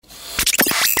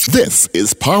This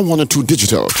is Power 102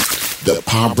 Digital, the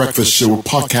Power Breakfast Show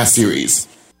podcast series.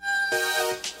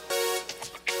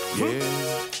 Yeah.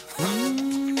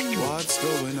 What's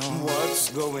going on? What's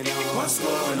going on? What's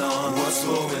going on? What's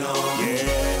going on?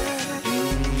 Yeah.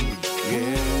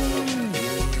 Yeah.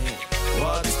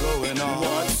 What's going on?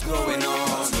 What's going on?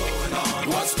 What's going on?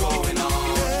 What's going on?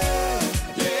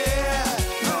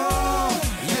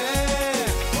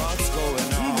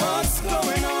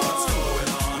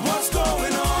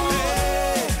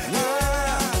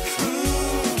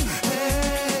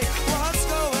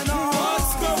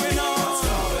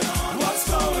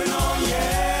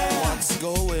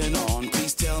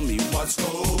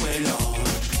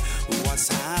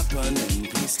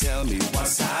 Tell me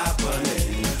what's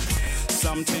happening.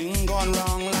 Something gone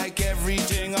wrong, like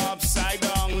everything upside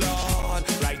down, Lord.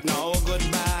 Right now, good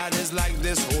bad is like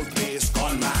this whole place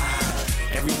gone mad.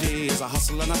 Every day is a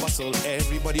hustle and a bustle.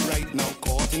 Everybody right now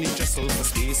caught in the jostle for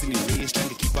space in the race, trying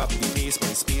to keep up the pace. By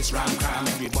space ram cram,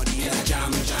 everybody is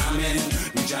jamming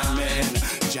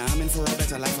for a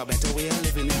better life, a better way of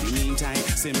living. In the meantime,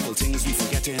 simple things we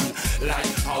forgetting, like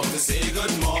how to say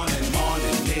good morning,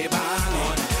 morning, neighbor.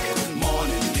 Good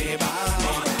morning, neighbor.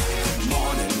 Good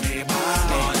morning, neighbor.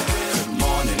 Good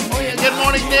morning, neighbor. Oh yeah, good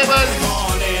morning, neighbors.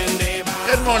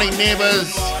 Good morning,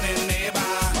 neighbors.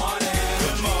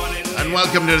 And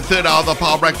welcome to the third hour of the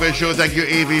Power Breakfast Show. Thank you,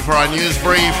 AV, for our news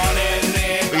brief.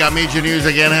 We got major news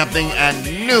again happening at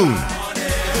noon.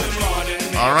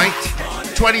 All right.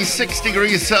 26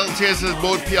 degrees Celsius is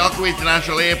both Piarco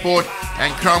International Airport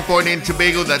and Crown Point in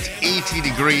Tobago. That's 80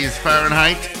 degrees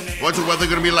Fahrenheit. What's the weather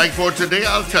going to be like for today?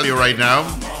 I'll tell you right now.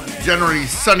 Generally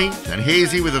sunny and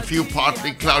hazy with a few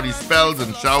partly cloudy spells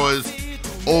and showers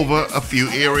over a few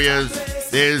areas.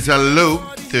 There's a low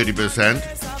 30%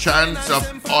 chance of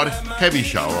odd heavy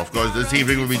shower. Of course, this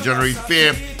evening will be generally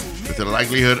fair with the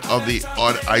likelihood of the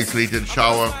odd isolated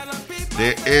shower.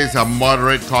 There is a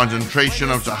moderate concentration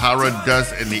of Sahara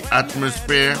dust in the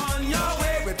atmosphere.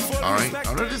 All right.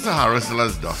 I know the Sahara still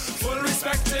has dust. Yes.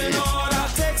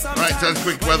 All right, so that's a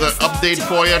quick weather update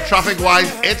for you. Traffic-wise,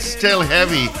 it's still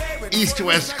heavy.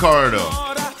 East-west corridor.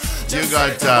 You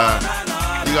got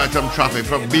some traffic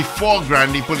from before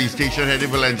Grandy Police Station, heading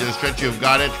Valencia Stretch. You've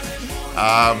got it.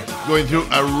 Going through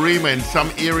Arima in some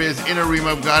areas. In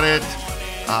Arima, we've got it.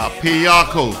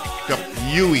 Piarco,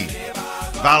 Yui,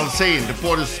 Valsain, the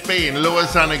Port of Spain, Lower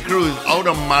Santa Cruz, out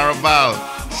of Maraval.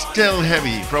 Still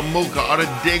heavy from Mocha, out of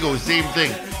Dago, same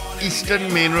thing.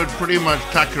 Eastern Main Road, pretty much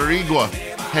Tacarigua,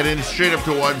 heading straight up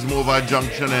towards Mova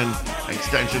Junction and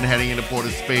extension heading into Port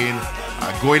of Spain.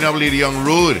 Going up Lady Young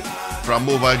Road from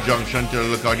Mova Junction to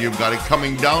Lookout. You've got it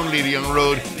coming down Lady Young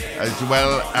Road as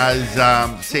well as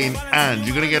St. Anne's.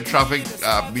 You're going to get traffic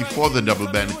before the double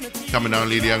bend coming down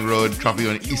Lady Young Road. Traffic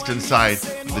on the eastern side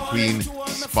of the Queen,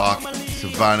 Spark,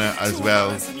 Savannah as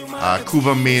well.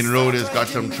 Couva Main Road has got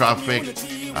some traffic.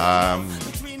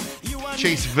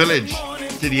 Chase Village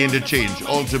to the interchange,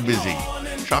 also busy.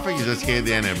 Traffic is just here,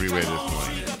 there, and everywhere this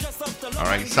morning. All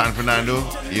right, San Fernando,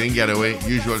 you can get away.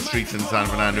 Usual streets in San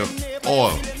Fernando,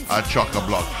 all are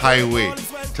chock-a-block. Highway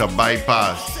to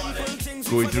bypass,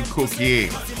 going through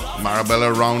Coquier,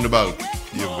 Marabella Roundabout.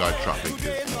 You've got traffic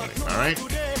this morning. All right.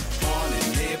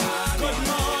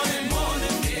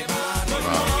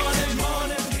 Wow,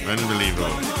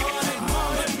 unbelievable.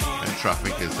 And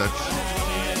traffic is such.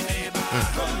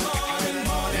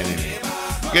 Anyway.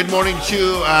 Good morning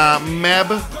to Meb.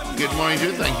 Good morning to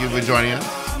you. Thank you for joining us.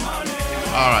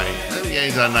 All right.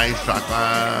 It's a nice track.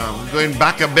 Going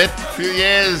back a bit. A few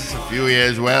years,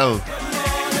 well.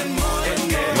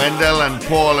 Wendell and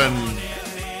Paul and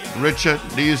Richard,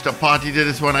 they used to party to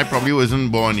this one. I probably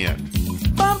wasn't born yet.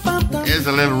 Here's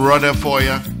a little rudder for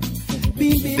you.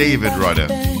 David Rudder.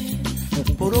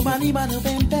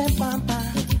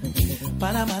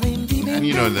 And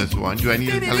you know this one. Do I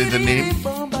need to tell you the name?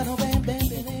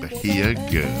 Bahia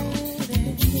Girl.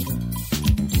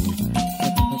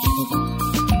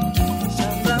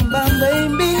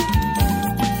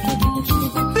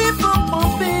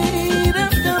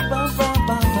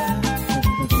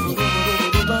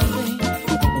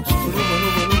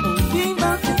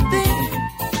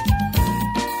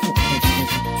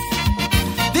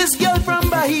 This girl from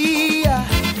Bahia,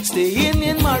 staying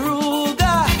in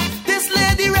Maruga. This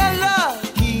lady real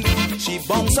lucky, she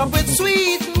bunks up with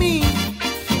sweet me.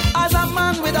 As a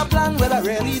man with a plan, well I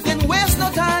really didn't waste no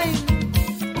time.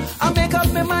 I make up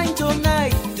my mind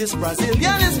tonight, this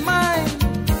Brazilian is mine.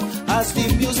 As the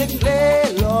music play,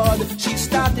 Lord, she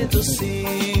started to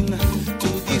sing to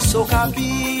the soca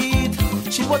beat.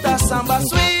 She put a samba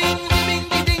swing, ding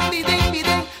ding ding ding ding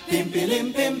ding, pim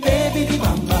pim pim baby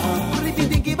bam bam, ding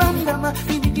ding bam bam. bam,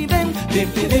 bidi bang, bim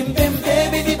bim bim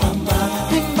baby di bam bam,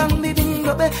 bing bang di ding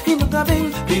go be, in go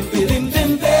bing, bim bim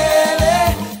bim bele,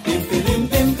 bim bim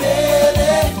bim bele,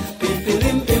 bim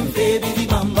bim bim baby di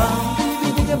bam bam,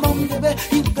 bidi bam de be,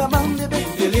 in go bam de be,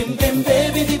 bim bim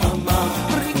baby di bam bam,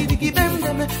 bidi bam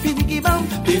de be, bidi bam,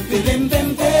 bim bim bim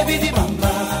baby di bam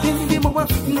bam, bidi bam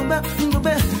no be, no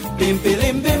be, bim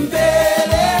bim bim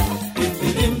bele, bim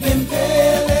bim bim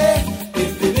bele,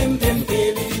 bim bim bim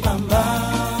baby di bam bam.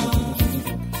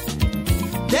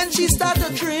 Then she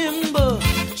started tremble.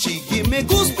 She give me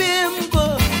goose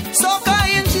pimple. Soca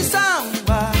in she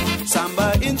samba,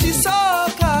 samba in she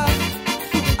soca.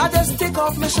 I just take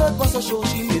off my shirt, was a show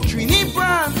she made Trini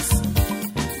France.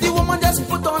 The woman just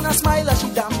put on a smile as she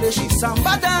dance, she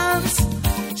samba dance.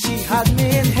 She had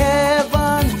me in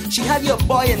heaven, she had your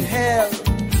boy in hell.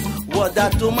 What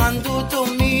that woman do to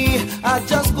me, I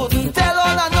just couldn't tell.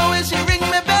 All I know is she ring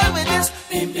me bell with this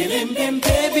bim bim bim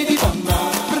baby di bam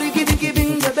bam, briggy diggy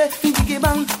bing baby, diggy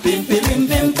bang, bim bim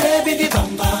bim baby di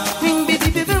bam bam, bing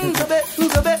bidi bim baby,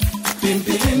 baby, bim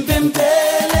bim bim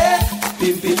bele,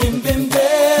 bim bim bim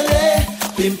bele,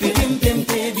 bim bim bim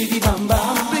baby di bam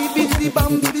bam, bidi di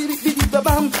bam, bidi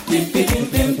bam, bim bim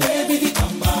bim baby di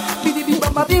bam bam, bidi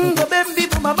bam bim baby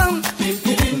bam bam, bim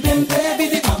bim bim baby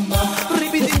di bam bam,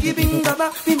 briggy bing baba,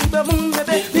 bim bam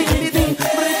baby, bidi ding,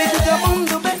 briggy bam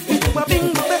baby, bim bam bim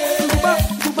baby, bam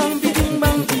bam bidi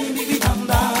bam, bidi bam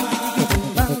bam,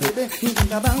 bam baby, bidi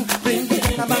bam, briggy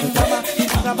bam bam,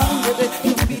 bidi bam baby,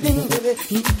 bidi ding baby,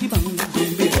 bidi bam,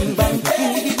 bidi bam,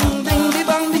 bidi ding ding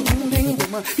bam, ding ding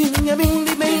bam, bing bing bing bing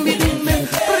bing,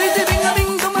 briggy bing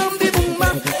bing bam, bidi bam, bidi ding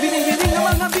bam, bidi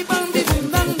bam, bidi bam, bidi bam,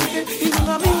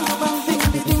 bing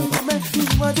bing bam, bidi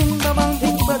bam, ding bam, ding bam,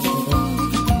 ding bam.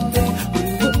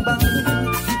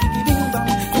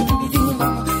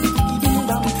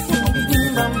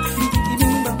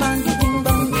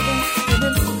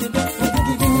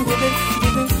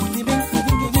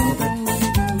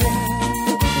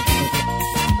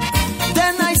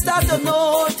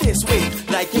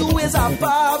 Like you is a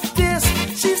Baptist.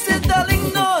 She said,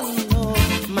 darling, no,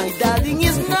 my darling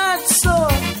is not so.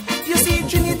 You see,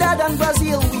 Trinidad and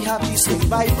Brazil, we have the same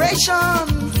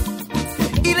vibration.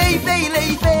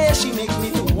 Ile, she make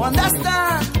me to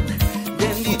understand.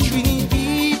 Then the Trini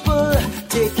people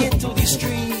take it to the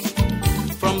street.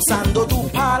 From Sando to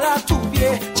Para to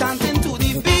Bie, chanting to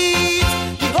the beat.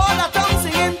 The whole of town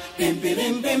singing, bim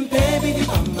bim bim baby di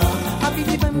bam bam,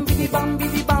 bidi bam bidi bam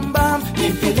bidi bam bam,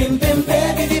 bim bim bim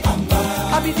baby di bam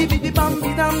bam, bidi bidi bam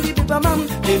bidi bam bidi bam bam,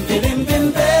 bim bim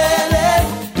bim bele,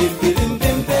 bim bim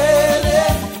bim bele,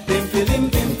 bim bim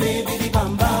bim baby di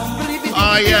bam bam.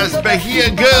 Ah yes, Bahia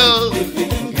Girl. You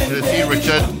should see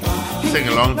Richard sing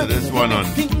along to this one on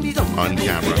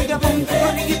camera.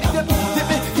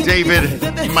 David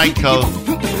Michael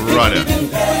Rudder.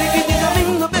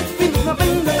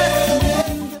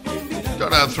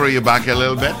 Thought I'll throw you back a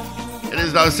little bit. It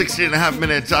is now 16 and a half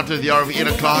minutes after the hour of 8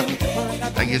 o'clock.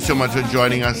 Thank you so much for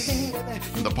joining us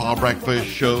on the Power Breakfast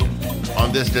Show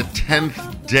on this, the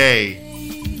 10th day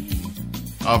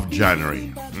of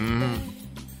January.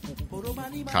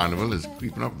 Carnival is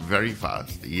creeping up very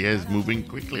fast. The year is moving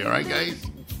quickly. All right, guys?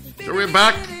 So we're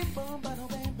back.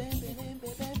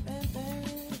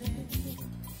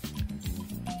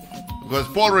 Because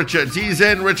Paul Richards, he's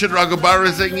in. Richard Raghubar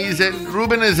Singh, he's in.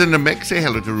 Ruben is in the mix. Say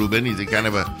hello to Ruben. He's a kind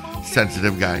of a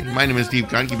sensitive guy. My name is Steve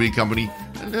Khan. Keep me company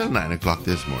until 9 o'clock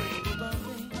this morning.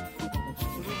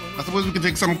 I suppose we can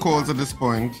take some calls at this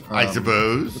point. I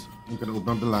suppose. We can open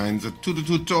up the lines at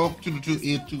 222-TALK,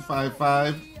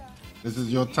 222-8255. This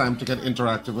is your time to get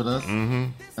interactive with us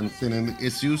and send in the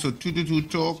issue. So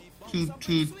 222-TALK,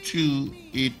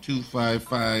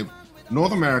 222-8255.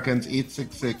 North Americans,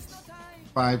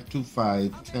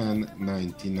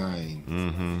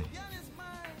 866-525-1099.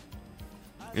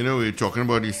 You know, we were talking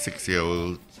about this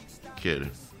 6-year-old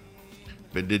kid.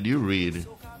 But did you read,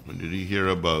 or did you hear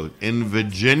about, in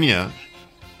Virginia,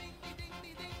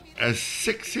 a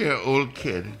 6-year-old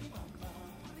kid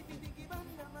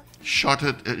shot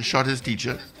his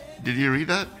teacher? Did you read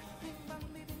that?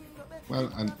 Well,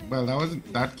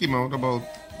 that came out about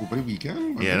over the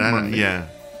weekend. Yeah,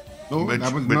 No, But-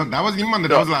 that was but- not. That was in Monday.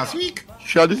 That was last week.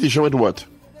 Shot the teacher with what?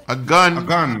 A gun. A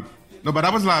gun. No, but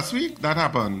that was last week. That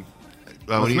happened.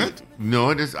 Wasn't it?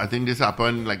 No, I think this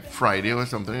happened like Friday or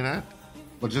something like that.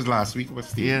 But just last week was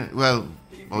Steve. Yeah, well,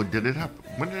 did it happen?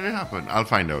 When did it happen? I'll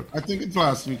find out. I think it's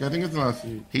last week.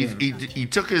 He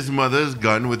took his mother's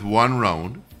gun with one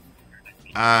round,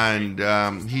 and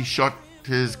he shot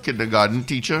his kindergarten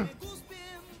teacher.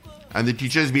 And the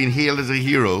teacher is being hailed as a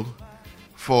hero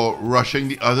for rushing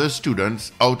the other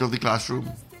students out of the classroom.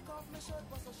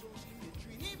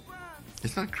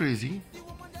 It's not crazy.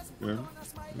 Yeah.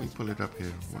 Let me pull it up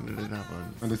here. When did it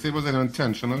happen? And they say it was an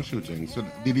intentional shooting. So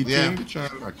did he Yeah. detain the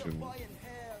child actually?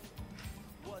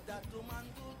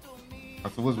 I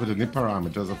suppose within the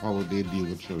parameters of how they deal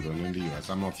with children in the US,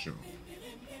 I'm not sure.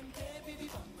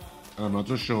 And I'm not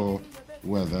so sure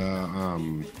whether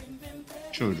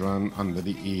children under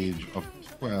the age of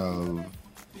 12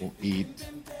 or 8,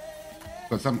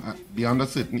 because beyond a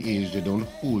certain age, they don't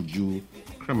hold you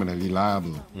criminally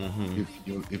liable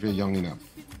if you're young enough.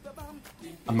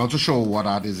 I'm not so sure what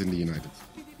that is in the United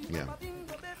States.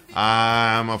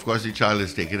 Yeah. Of course, the child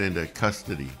is taken into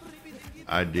custody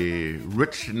at the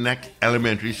Rich Neck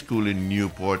Elementary School in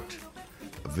Newport,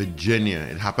 Virginia.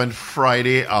 It happened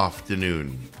Friday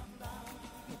afternoon.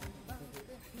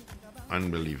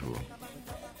 Unbelievable.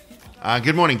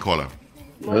 Good morning, caller.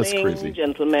 That's Morning, crazy.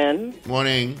 gentlemen.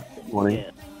 Morning. Morning.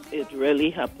 Yeah, it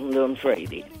really happened on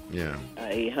Friday. Yeah.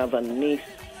 I have a niece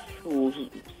who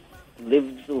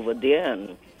lives over there,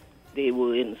 and they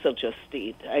were in such a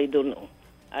state. I don't know.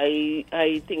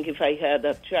 I think if I had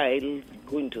a child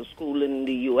going to school in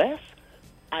the U.S.,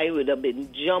 I would have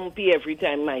been jumpy every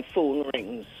time my phone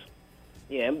rings.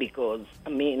 Yeah, because,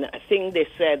 I think they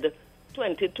said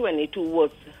 2022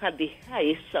 had the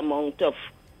highest amount of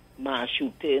mass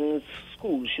shootings,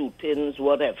 school shootings,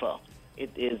 whatever.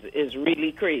 It is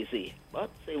really crazy. But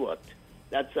say what?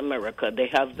 That's America. They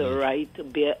have the right to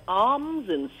bear arms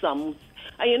in some.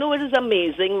 And you know what is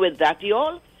amazing with that,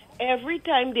 y'all? Every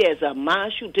time there's a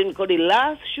mass shooting, because the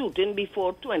last shooting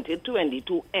before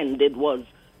 2022 ended was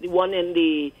the one in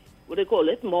the, what do they call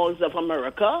it, Malls of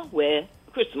America, where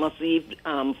Christmas Eve,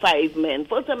 5 men.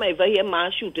 First time I ever hear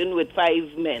mass shooting with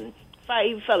 5 men.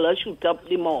 5 fellas shoot up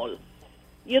the mall.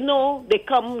 You know, they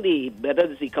come, whether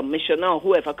it's the commissioner or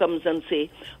whoever comes and say,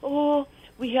 oh,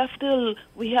 we have to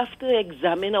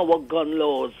examine our gun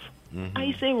laws.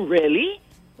 I say, really?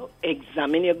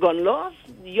 Examine your gun laws?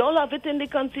 You all have it in the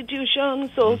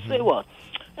Constitution, so say what?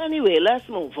 Anyway, let's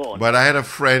move on. But I had a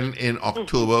friend in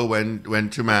October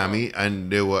went to Miami,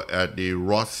 and they were at the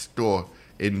Ross store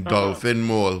in Dolphin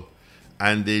Mall,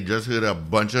 and they just heard a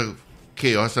bunch of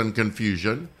chaos and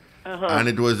confusion, and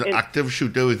it was an active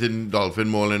shooter within Dolphin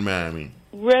Mall in Miami.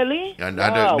 Really? And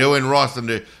Wow. they were in Ross, and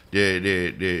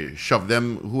they shoved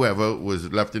them, whoever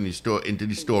was left in the store, into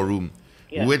the storeroom,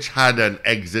 which had an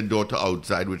exit door to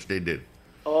outside, which they did.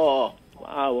 Oh,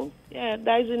 wow. Yeah,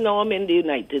 that's the norm in the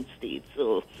United States,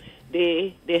 so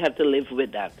they had to live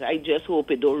with that. I just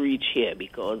hope it don't reach here,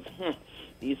 because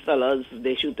these fellas,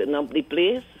 they shooting up the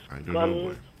place. I don't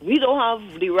know. We don't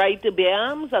have the right to bear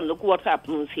arms, and look what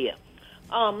happens here.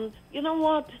 You know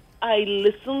what? I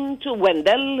listened to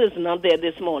Wendell is not there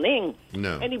this morning.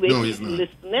 No. Anyway, No, he's he's not.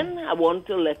 listening. I want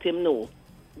to let him know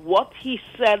what he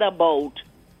said about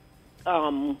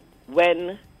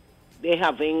when they're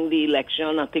having the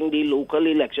election. I think the local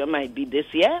election might be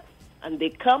this year. And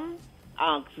they come,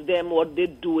 ask them what they're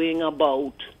doing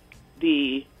about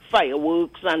the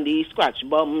fireworks and the scratch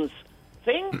bombs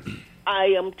thing. I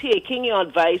am taking your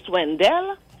advice,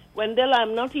 Wendell. Wendell,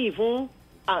 I'm not even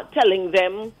telling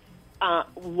them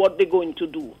what they're going to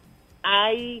do.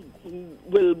 I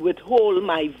will withhold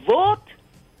my vote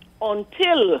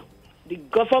until the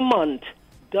government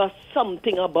does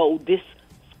something about this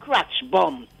scratch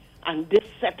bomb and this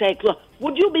Santa Claus.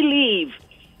 Would you believe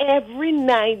every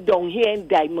night down here in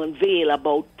Diamond Vale,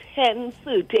 about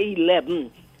 10:30,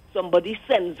 11, somebody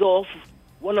sends off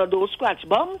one of those scratch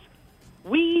bombs?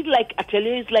 I tell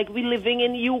you, it's like we're living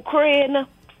in Ukraine.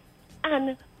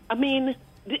 And,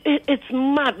 it's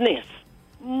madness.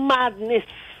 Madness.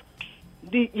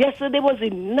 Yesterday was the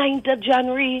 9th of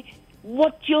January.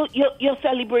 What you're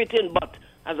celebrating? But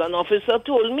as an officer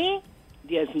told me,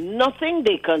 there's nothing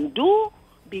they can do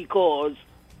because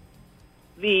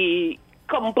the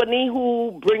company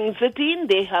who brings it in,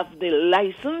 they have the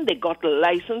license. They got the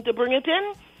license to bring it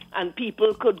in, and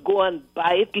people could go and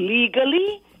buy it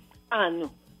legally. And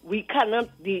we cannot,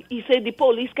 he said the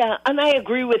police can, and I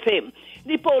agree with him.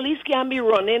 The police can be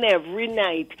running every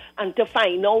night and to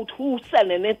find out who's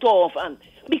selling it off, and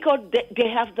because they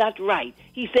have that right.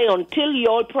 He said until you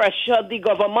all pressure the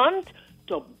government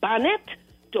to ban it,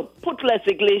 to put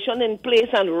legislation in place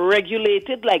and regulate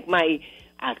it, like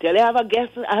I tell you,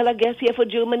 I had a guest here for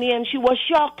Germany, and she was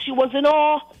shocked. She was in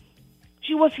awe.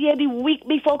 She was here the week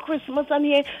before Christmas,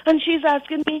 and she's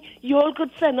asking me, you all could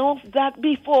send off that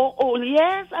before all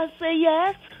years? I say,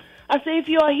 yes. I say, if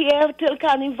you're here till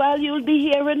Carnival, you'll be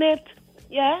hearing it.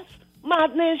 Yes.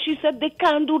 Madness. She said they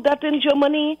can't do that in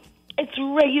Germany. It's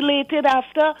regulated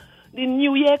after the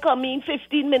New Year coming,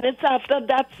 15 minutes after,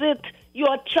 that's it. You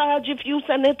are charged if you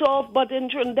send it off, but in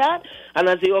Trinidad, and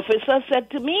as the officer said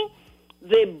to me,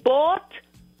 they bought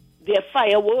their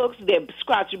fireworks, their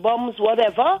scratch bombs,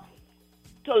 whatever,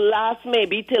 to last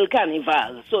maybe till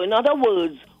Carnival. So in other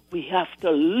words, we have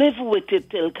to live with it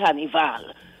till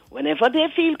Carnival. Whenever they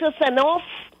feel to send off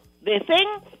their thing,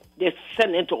 they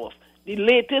send it off. The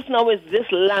latest now is this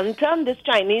lantern, this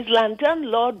Chinese lantern.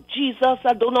 Lord Jesus,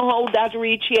 I don't know how that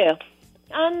reached here.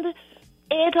 And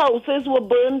 8 houses were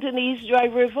burnt in East Dry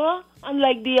River, and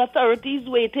like the authorities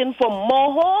waiting for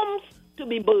more homes to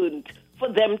be burnt for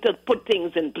them to put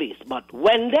things in place. But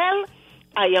Wendell,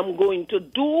 I am going to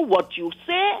do what you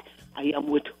say. I am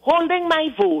withholding my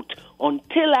vote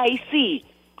until I see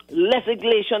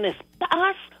legislation is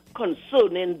passed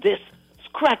concerning this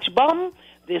scratch bomb,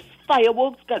 this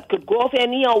fireworks that could go off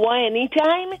any hour, any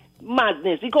time.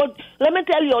 Madness. Because, let me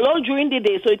tell you, all during the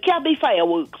day, so it can't be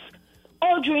fireworks.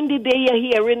 All during the day you're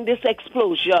hearing this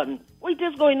explosion. What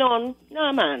is going on?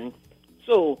 Nah, man.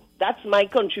 So, that's my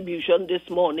contribution this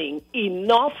morning.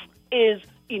 Enough is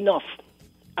enough.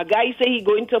 A guy say he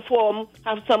going to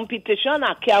have some petition.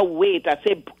 I can't wait. I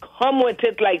say, come with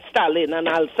it like Stalin and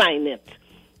I'll sign it.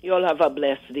 You all have a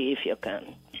blessed day if you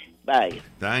can. Bye.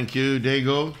 Thank you,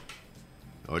 Dago.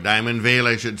 Or Diamond Vale,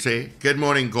 I should say. Good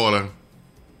morning, caller.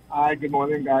 Hi, good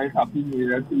morning, guys. Happy New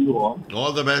Year to you all.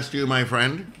 All the best to you, my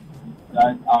friend.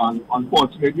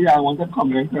 Unfortunately, I want to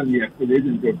comment on yesterday's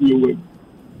interview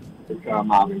with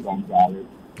Marvin Gonzalez.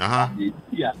 The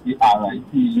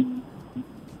RIT.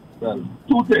 Well,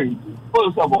 two things.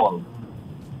 First of all,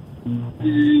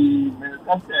 the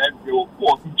minister said there were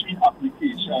 43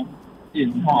 applications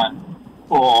in hand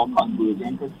for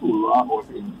conversion to solar or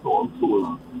to install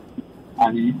solar.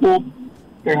 And he hoped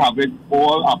to have it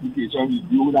all applications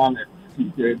reviewed and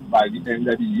executed by the end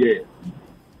of the year.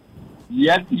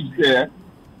 Yet he said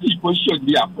people should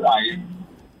be applying.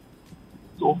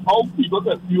 So how people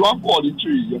can, you have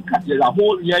 43, there's a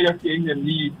whole year you're saying you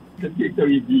need to take to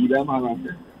review them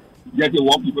and yet you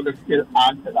want people to still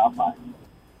add to that fact.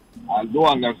 I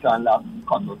don't understand that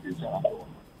conversation at all.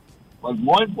 But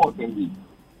more importantly,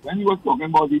 when he was talking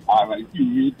about the RIT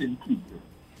rate increases,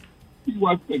 he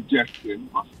was suggesting,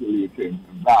 postulating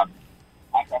that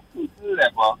at a certain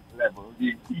level, the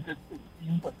increase is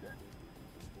 15%.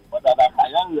 But at a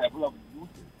higher level of usage,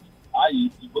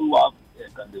 i.e., people who have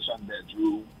air-conditioned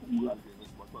bedroom, pool, and things,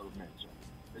 what was mentioned,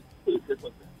 it's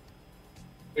 30%.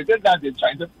 Is it that they're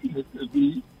trying to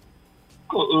primitively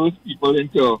coerce people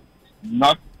into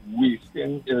not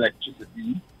wasting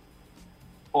electricity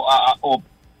or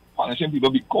punishing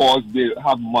people because they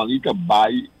have money to buy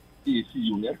AC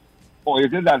units? Or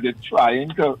is it that they're trying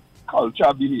to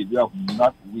culture behavior of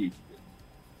not wasting?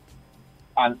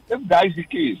 And if that is the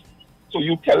case, so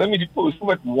you're telling me the person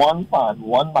with one fan,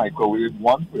 one microwave,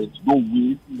 one fridge, don't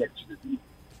waste electricity.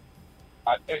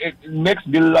 It makes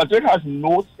the logic has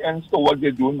no sense to what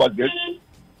they're doing, but this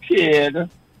tiered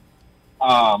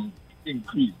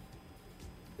increase.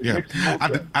 Yeah,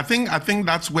 I think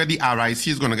that's where the RIC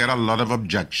is going to get a lot of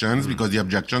objections because the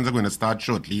objections are going to start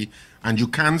shortly, and you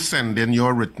can send in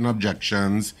your written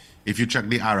objections. If you check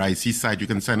the RIC site, you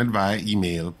can send it via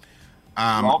email.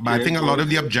 But I think a lot of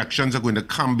the objections are going to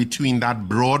come between that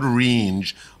broad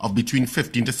range of between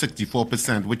 15 to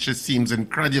 64%, which just seems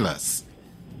incredulous.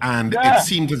 And it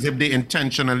seems as if they're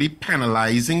intentionally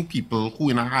penalizing people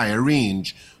who in a higher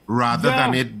range rather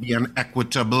than it be an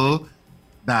equitable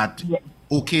that...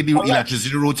 Okay, the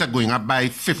electricity rates are going up by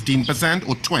 15%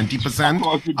 or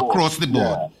 20% across the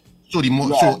board.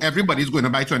 Yeah. So everybody's going to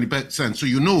buy 20%. So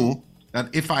you know that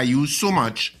if I use so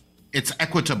much, it's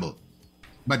equitable.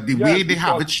 But the way they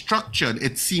have it structured,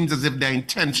 it seems as if they're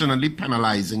intentionally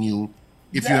penalizing you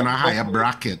if you're in a higher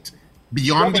bracket.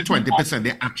 Beyond the 20%,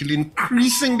 they're actually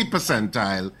increasing the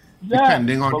percentile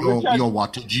depending on your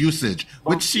wattage usage,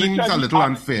 which seems a little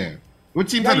unfair.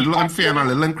 Which seems a little unfair and a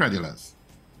little incredulous.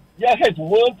 Yes, his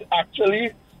words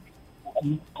actually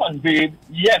conveyed,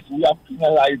 yes, we are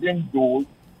penalizing those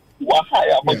who are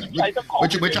higher.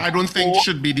 But which I don't think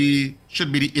should be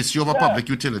the issue of a public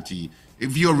utility.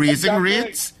 If you're raising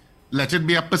rates, let it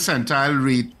be a percentile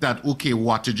rate that, okay,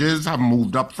 wattages have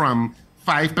moved up from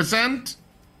 5%.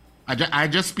 I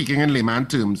just speaking in layman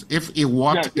terms. If a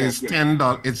watt is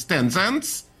 $10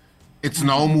 cents, it's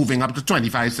now moving up to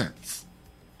 25 cents.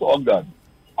 So done.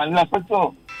 And that's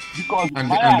so. Because and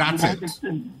that's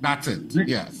it. That's it.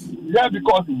 Yes. Yeah,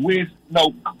 because waste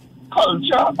now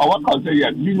our culture,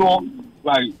 yes. You know,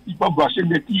 like people brushing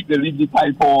their teeth, they leave the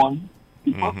pipe on.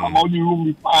 People come out the room,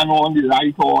 the fan on, the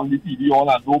light on, the TV on,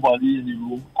 and nobody in the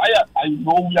room. I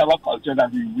know we have a culture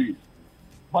that we waste.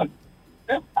 But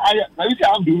if let me say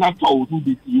I'm doing 1,000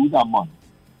 BTUs a month,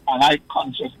 and I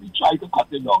consciously try to cut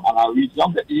it down, and I reach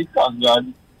down to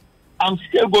 800, I'm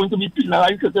still going to be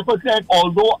penalized 50%,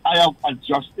 although I have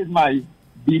adjusted my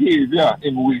behavior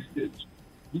in wastage.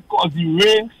 Because the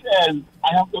range says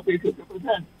I have to pay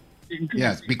 50%.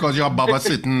 Yes, because you're above a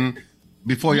certain,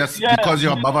 because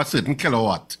you're above a certain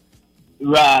kilowatt.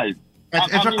 Right.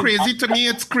 To me,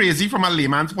 it's crazy from a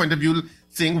layman's point of view,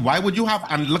 saying, why would you have,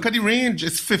 and look at the range,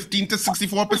 it's 15 to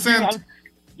 64%.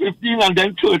 15 and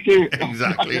then 30.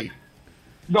 Exactly.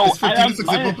 No, it's 15 to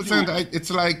 64%.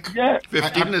 It's like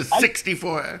 15 to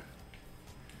 64.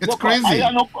 It's crazy.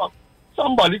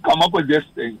 Somebody come up with this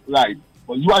thing, right?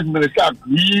 But you as minister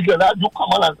agreed to that. You come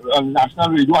on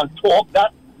national radio and talk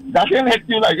that. That can hit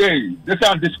you like, hey, this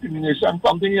is discrimination,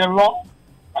 something here wrong.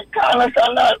 I can't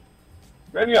understand that.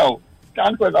 Anyhow,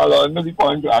 thanks for the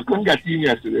point. I couldn't get in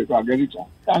yesterday, so I'll get it.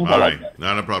 Thanks all right,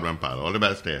 not a problem, pal. All the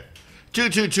best there.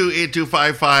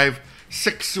 222-8255,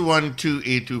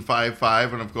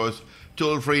 612-8255, and of course,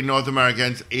 toll-free North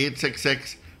Americans,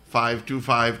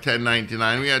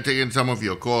 866-525-1099. We are taking some of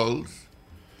your calls.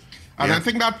 And I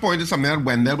think that point is something that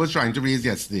Wendell was trying to raise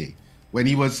yesterday. When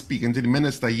he was speaking to the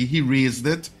minister, he raised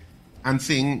it and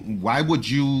saying, why would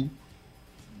you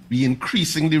be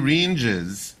increasing the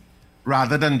ranges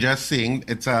rather than just saying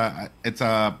it's a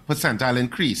percentile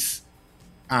increase?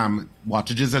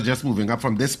 Wattages are just moving up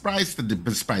from this price to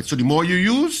this price. So the more you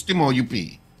use, the more you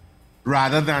pay.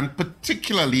 Rather than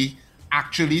particularly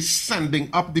actually sending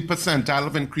up the percentile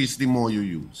of increase the more you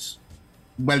use.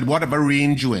 Well, whatever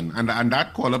range you're in. And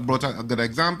that caller brought a good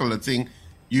example of saying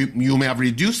you may have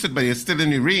reduced it, but you're still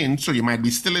in the range, so you might be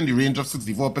still in the range of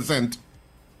 64%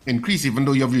 increase, even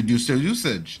though you have reduced your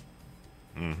usage.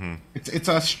 Mm-hmm. It's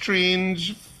a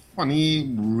strange,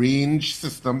 funny range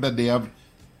system that they have,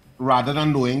 rather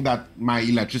than knowing that my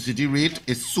electricity rate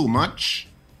is so much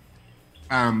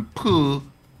per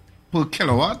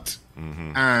kilowatt,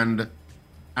 mm-hmm. and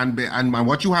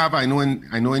what you have, I know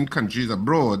in countries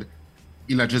abroad,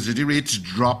 electricity rates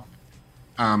drop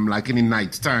like in the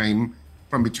night time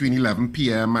from between 11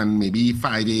 p.m. and maybe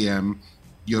 5 a.m.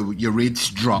 Your rates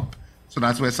drop. So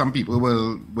that's where some people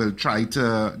will try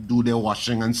to do their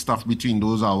washing and stuff between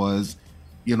those hours.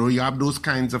 You know, you have those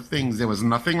kinds of things. There was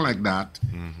nothing like that.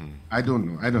 Mm-hmm. I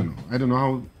don't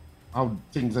know how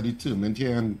things are determined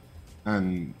here,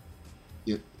 and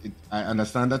I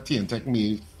understand that TNTech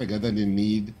may figure that they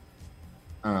need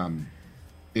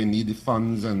the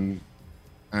funds and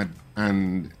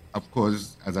of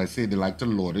course, as I say, they like to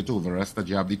lord it over us that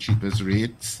you have the cheapest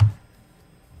rates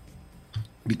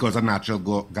because of natural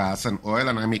gas and oil,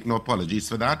 and I make no apologies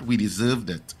for that. We deserved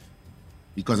it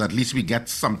because at least we get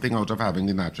something out of having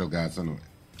the natural gas and oil.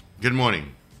 Good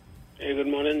morning. Hey, good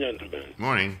morning, gentlemen.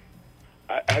 Morning.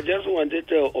 I just wanted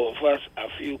to offer a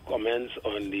few comments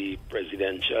on the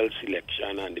presidential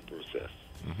selection and the process.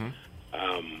 Mm-hmm.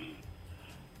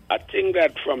 I think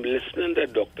that from listening to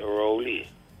Dr. Rowley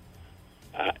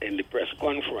in the press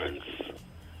conference,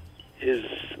 his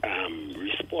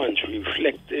response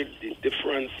reflected the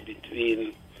difference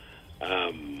between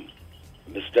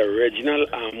Mr. Reginald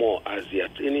Amo as the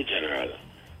Attorney General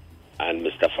and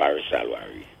Mr. Faris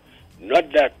Alwari.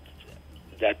 Not that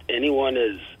anyone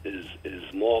is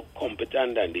more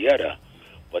competent than the other,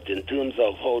 but in terms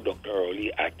of how Dr.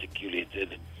 Rowley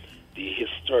articulated the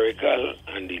historical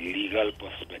and the legal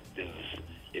perspectives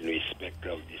in respect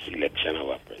of the selection of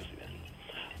a president.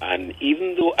 And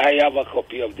even though I have a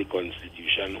copy of the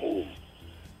Constitution home,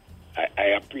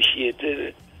 I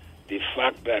appreciated the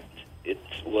fact that it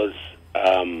was,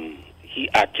 he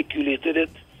articulated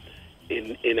it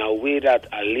in a way that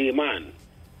a layman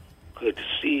could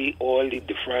see all the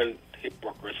different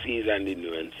hypocrisies and the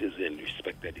nuances in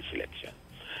respect of the selection.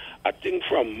 I think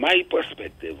from my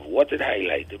perspective, what it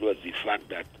highlighted was the fact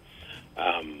that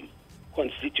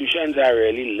constitutions are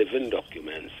really living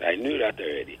documents. I knew that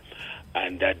already.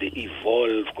 And that they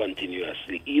evolve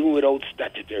continuously, even without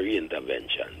statutory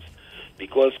interventions.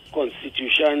 Because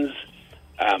constitutions,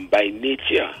 by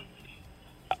nature,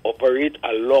 operate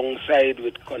alongside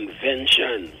with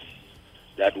conventions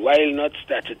that, while not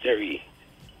statutory,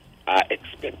 are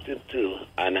expected to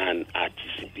and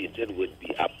anticipated would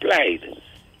be applied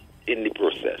in the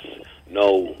process.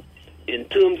 Now, in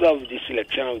terms of the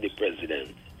selection of the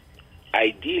president,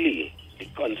 ideally, the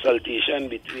consultation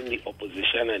between the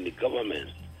opposition and the government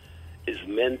is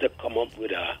meant to come up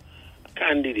with a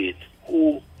candidate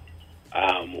who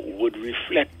would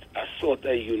reflect a sort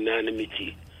of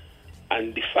unanimity.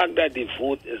 And the fact that the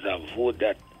vote is a vote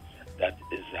that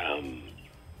is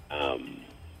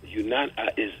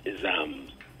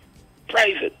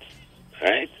private,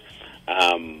 right?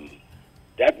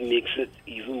 That makes it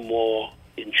even more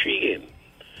intriguing.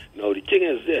 Now, the thing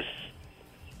is this.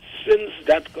 Since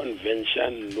that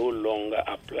convention no longer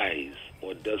applies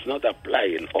or does not apply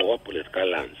in our political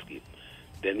landscape,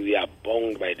 then we are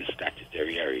bound by the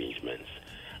statutory arrangements.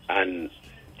 And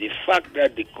the fact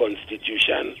that the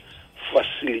Constitution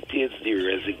facilitates the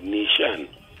resignation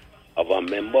of a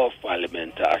member of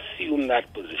parliament to assume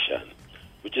that position,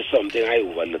 which is something I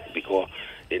overlook, because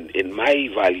in my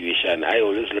evaluation, I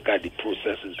always look at the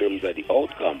process in terms of the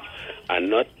outcome and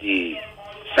not the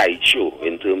sideshow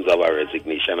in terms of a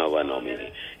resignation of a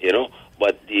nominee,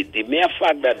 But the mere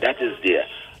fact that that is there,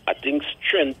 I think,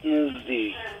 strengthens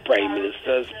the Prime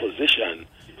Minister's position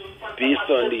based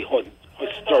on the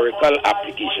historical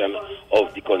application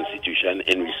of the Constitution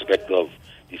in respect of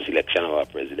the selection of our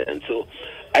president. So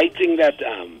I think that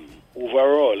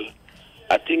overall,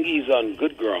 I think he's on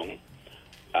good ground.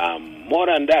 More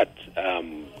than that,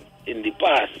 in the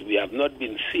past, we have not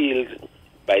been failed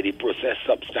by the process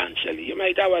substantially. You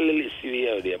might have a little issue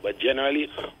here or there, but generally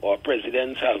our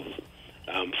presidents have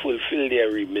fulfilled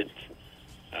their remit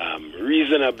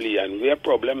reasonably, and where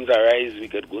problems arise, we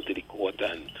could go to the court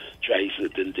and try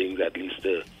certain things, at least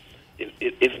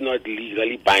if not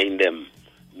legally bind them,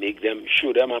 make them,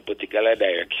 show them a particular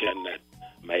direction that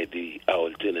might be an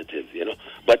alternative,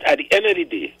 But at the end of the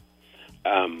day,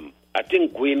 I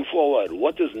think going forward,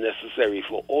 what is necessary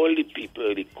for all the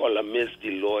people, the columnists,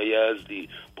 the lawyers, the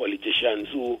politicians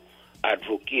who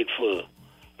advocate for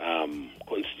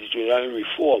constitutional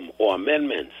reform or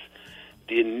amendments,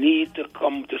 they need to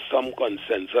come to some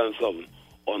consensus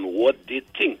on what they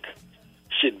think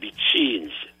should be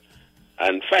changed.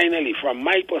 And finally, from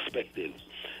my perspective,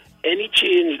 any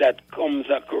change that comes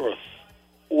across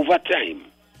over time,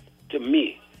 to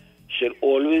me, should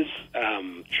always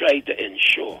try to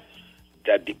ensure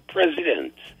that the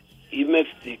president, even if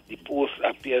the post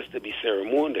appears to be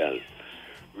ceremonial,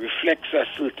 reflects a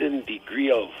certain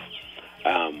degree of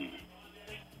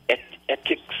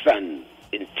ethics and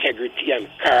integrity and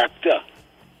character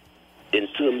in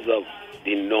terms of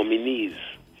the nominees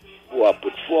who are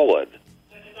put forward,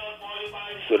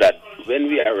 so that when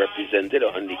we are represented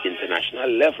on the international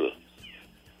level,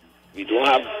 we don't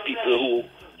have people who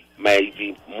might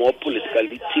be more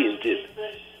politically tainted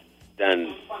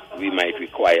than we might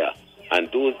require. And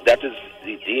that is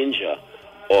the danger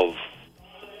of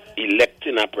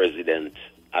electing a president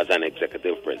as an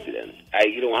executive president. I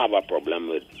don't have a problem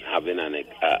with having a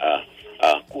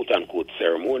quote-unquote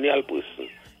ceremonial person,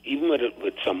 even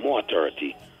with some more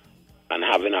authority, and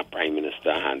having a prime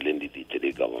minister handling the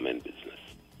day-to-day government business.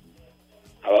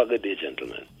 Have a good day,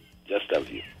 gentlemen. Just a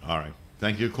view. All right.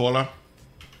 Thank you, caller.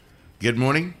 Good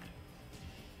morning.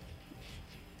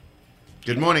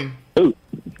 Good morning. Oh,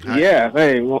 yeah.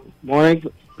 Hey, morning,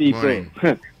 people. Morning.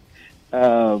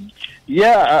 I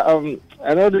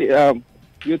know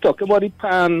you talk about the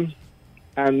PAN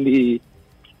and the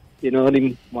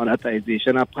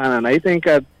monetization of PAN, and I think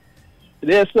that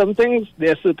there are certain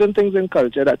things in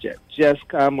culture that you just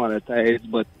can't monetize,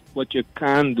 but what you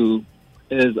can do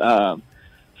is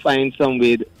find some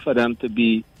way for them to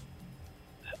be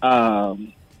hold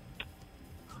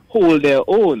their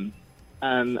own.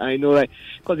 And I know,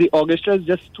 because the orchestra is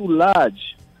just too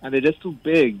large and they're just too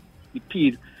big. The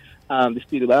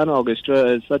Speedband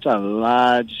Orchestra is such a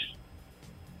large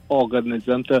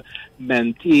organism to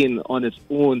maintain on its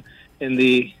own in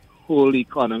the whole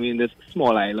economy in this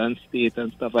small island state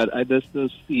and stuff. I just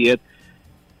don't see it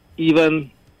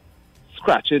even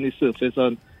scratching the surface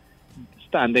on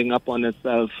standing up on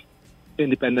itself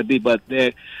independently. But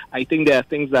I think there are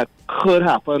things that could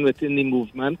happen within the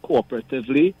movement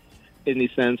cooperatively, in the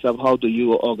sense of how do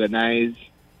you organize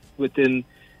within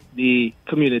the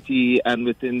community and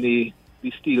within the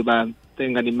steel band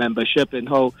thing and the membership, and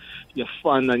how you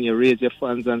fund and you raise your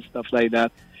funds and stuff like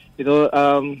that.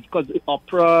 Because the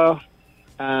opera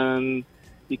and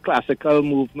the classical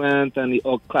movement and the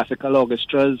classical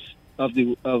orchestras of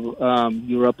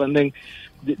Europe and things,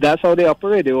 that's how they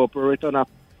operate. They operate on a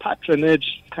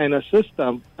patronage kind of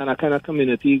system and a kind of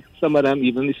community. Some of them,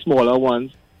 even the smaller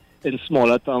ones, in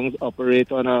smaller towns,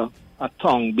 operate on a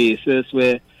tongue basis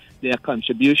where there are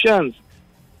contributions.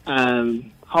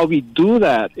 And how we do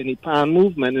that in the PAN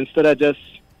movement, instead of just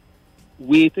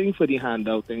waiting for the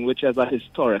handout thing, which is a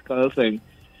historical thing,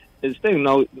 is thing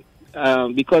now,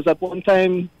 because at one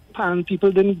time, PAN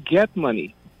people didn't get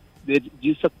money. They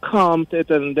used to come to it,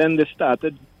 and then they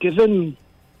started giving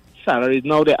salaries.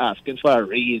 Now they're asking for a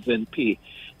raise and pay.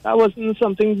 That wasn't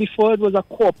something before. It was a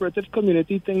cooperative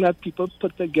community thing that people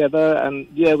put together, and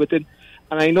within.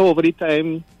 And I know over the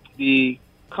time the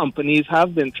companies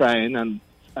have been trying, and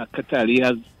Catelli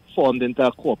has formed into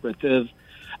a cooperative,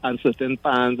 and certain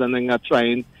PANs, and then are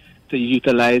trying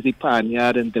utilize the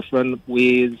panyard in different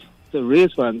ways to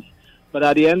raise funds. But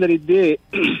at the end of the day,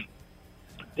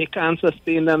 they can't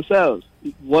sustain themselves.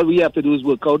 What we have to do is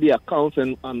work out the accounts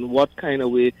and on what kind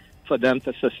of way for them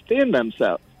to sustain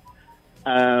themselves.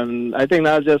 And I think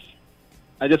I just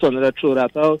wanted to throw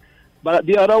that out. But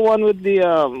the other one with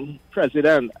the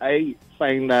president, I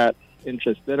find that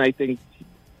interesting. I think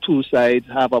two sides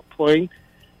have a point,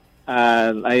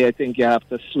 and I think you have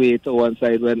to sway to one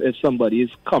side when if somebody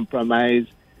is compromised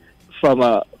from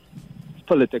a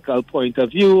political point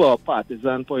of view or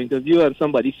partisan point of view, and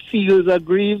somebody feels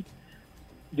aggrieved,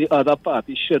 the other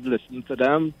party should listen to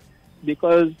them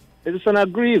because it's an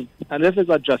aggrieved. And if it's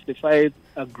a justified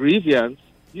grievance,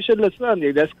 you should listen.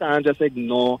 You just can't just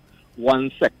ignore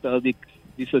one sector of the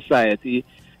society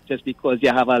just because you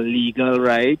have a legal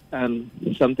right and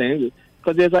something.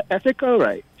 Because there's an ethical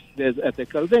right. There's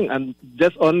ethical thing. And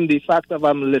just on the fact of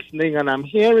I'm listening and I'm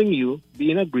hearing you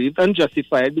being aggrieved and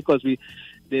justified because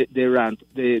they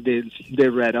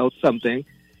read out something,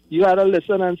 you got to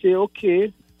listen and say,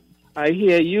 okay, I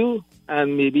hear you,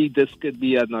 and maybe this could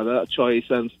be another choice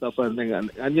and stuff and thing,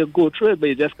 and you go through it, but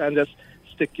you just can't just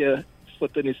stick your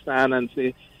foot in the sand and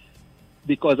say,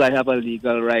 because I have a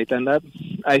legal right. And that,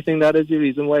 I think that is the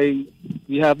reason why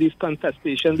we have these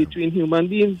contestations between human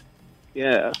beings.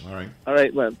 Yeah. All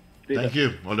right, man. Thank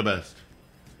you. All the best.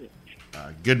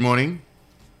 Good morning.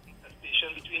 Contestation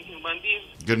between human beings.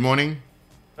 Good morning.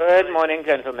 Good morning,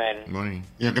 gentlemen. Morning.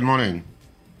 Yeah, good morning.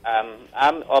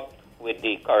 I'm up with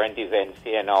the current events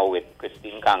here now with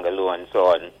Christine Kangaloo and so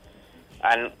on.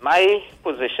 And my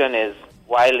position is,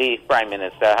 while the Prime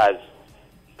Minister has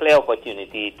clear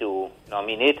opportunity to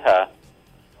nominate her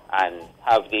and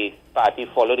have the party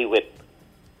follow the whip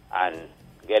and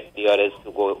get the others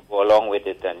to go along with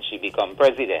it and she become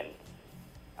president,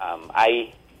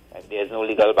 there's no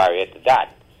legal barrier to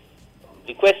that.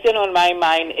 The question on my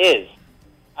mind is,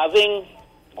 having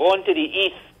gone to the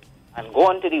east and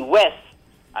gone to the west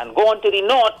and gone to the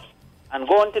north and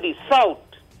gone to the south,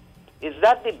 is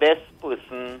that the best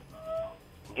person,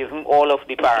 given all of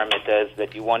the parameters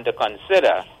that you want to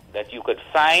consider, that you could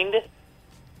find?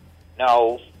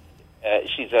 Now,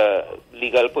 she's a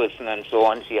legal person and so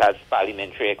on. She has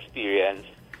parliamentary experience.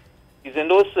 She's in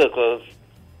those circles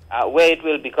where it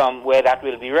will become, where that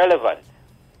will be relevant.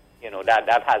 You know,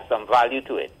 that has some value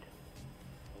to it.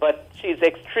 But she's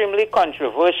extremely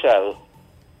controversial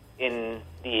in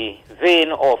the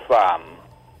vein of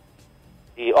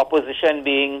the opposition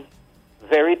being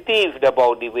very peeved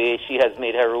about the way she has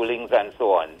made her rulings and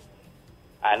so on.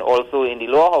 And also in the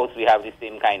lower house, we have the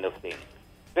same kind of thing.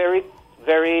 Very,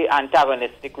 very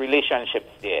antagonistic relationships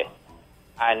there.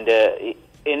 And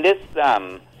in this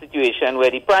situation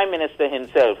where the Prime Minister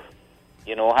himself,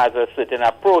 you know, has a certain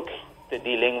approach to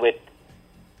dealing with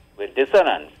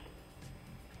dissonance,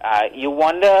 you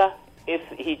wonder if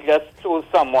he just chose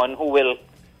someone who will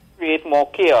create more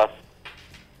chaos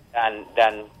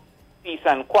than peace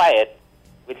and quiet,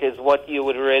 which is what you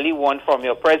would really want from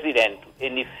your president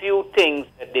in the few things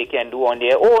that they can do on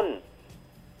their own.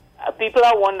 People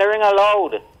are wondering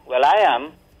aloud, well, I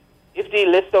am, if the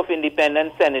list of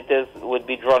independent senators would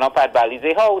be drawn up at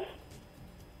Balize House,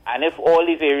 and if all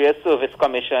the various service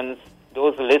commissions,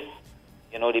 those lists,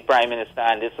 you know, the Prime Minister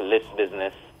and this list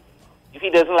business, if he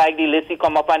doesn't like the list, he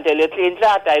come up and tell you, change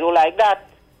that, I don't like that.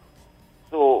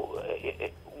 So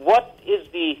what is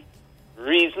the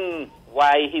reason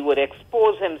why he would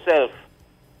expose himself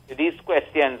to these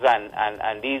questions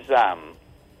and these,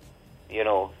 you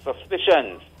know,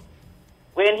 suspicions,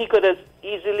 when he could have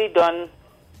easily done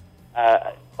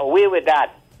away with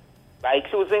that by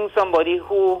choosing somebody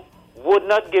who would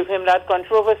not give him that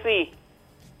controversy?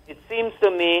 It seems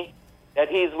to me that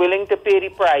he is willing to pay the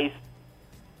price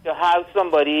to have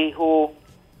somebody who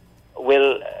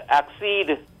will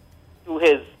accede to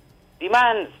his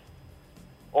demands.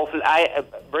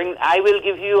 I will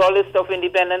give you a list of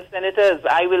independent senators.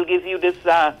 I will give you this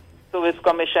service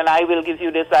commission. I will give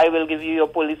you this. I will give you your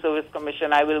police service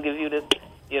commission. I will give you this.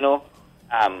 You know,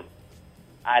 and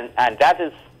that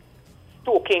is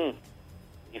stoking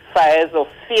the fires of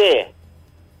fear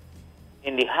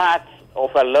in the hearts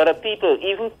of a lot of people.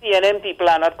 Even PNM people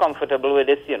are not comfortable with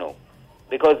this, you know,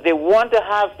 because they want to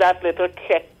have that little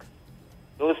check,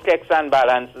 those checks and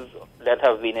balances that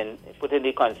have been put in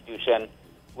the Constitution,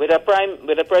 with a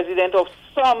president of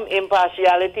some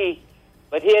impartiality.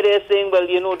 But here they're saying, well,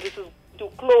 you know, this is too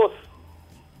close.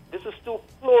 This is too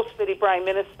close to the Prime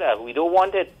Minister. We don't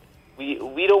want it.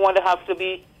 We don't want to have to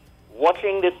be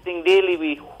watching this thing daily.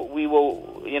 We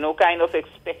were, you know, kind of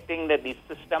expecting that the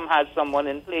system has someone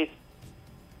in place.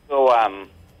 So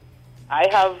I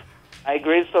have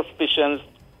grave suspicions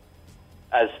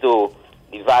as to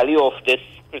the value of this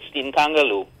Christine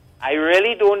Kangaloo, I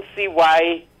really don't see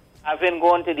why, having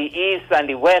gone to the east and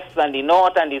the west and the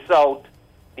north and the south,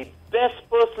 the best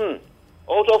person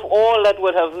out of all that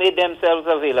would have made themselves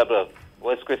available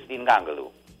was Christine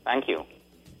Kangaloo. Thank you.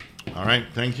 All right,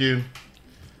 thank you.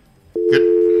 Good.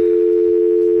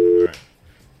 All right.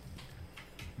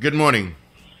 Good morning.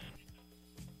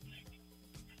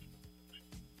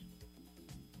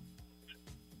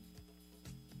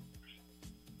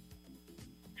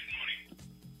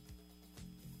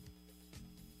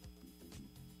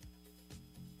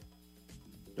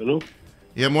 Hello?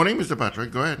 Yeah, morning, Mr.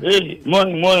 Patrick. Go ahead. Hey,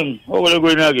 morning. How are you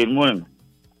going again? Morning.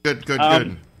 Good.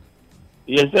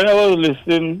 Yesterday I was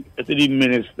listening to the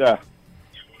minister.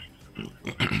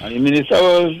 And the minister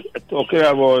was talking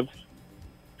about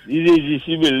these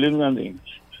AGC buildings and things.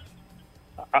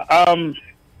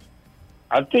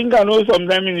 I think I know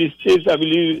sometime in the States, I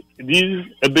believe these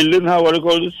buildings have what they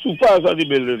call the supers of the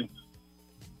building.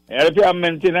 And they pay a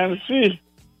maintenance fee.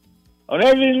 And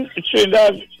even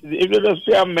Trinidad, if they just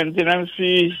pay a maintenance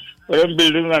fee for them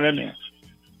buildings and them.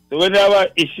 So when they have an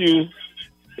issue,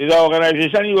 it's an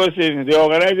organization you were saying, they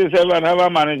organize themselves and have a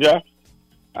manager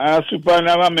and a super and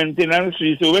have a maintenance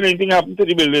fee. So when anything happens to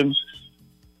the building,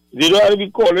 they don't have to be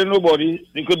calling nobody.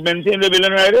 They could maintain the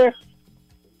building right there.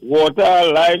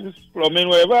 Water, lights, plumbing,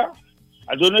 whatever.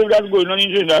 I don't know if that's going on in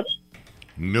Trinidad.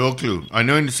 No clue. I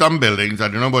know in some buildings, I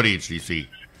don't know about HCC.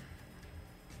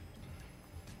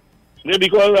 Yeah,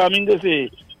 because, I mean to say,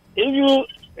 if you,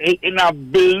 in a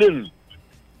building,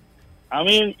 I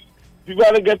mean, people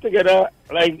have to get together,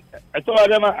 like, I saw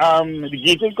them, the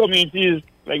gated communities,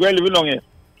 like we're living on here,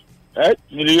 right?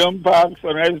 Millennium Park,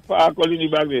 Sunrise Park, all in the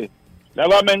back there. They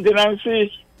have a maintenance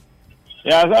fee,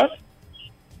 you understand?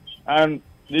 And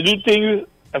they do things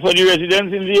for the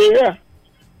residents in the area,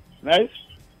 right?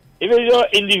 If it's your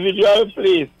individual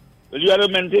place, well, you have to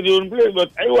maintain your own place,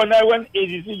 but I wonder when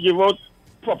agencies give out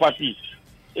property,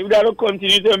 if they don't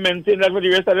continue to maintain that for the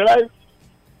rest of their life.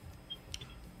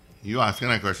 You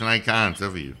asking a question I can't answer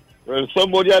for you. Well,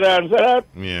 somebody had to answer that.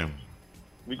 Yeah.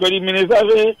 Because the minister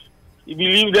say, he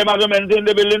believes them have to maintain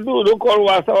the building too. Don't call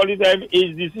WASA all the time.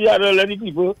 HDC had to let the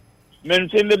people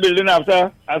maintain the building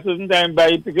after a certain time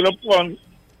by picking up funds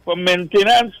for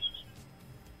maintenance.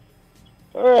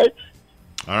 All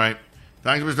right.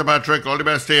 Thanks, Mr. Patrick. All the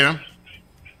best here.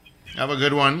 Have a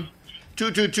good one.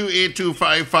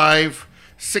 222-8255,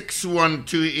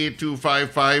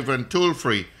 612-8255, and toll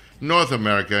free North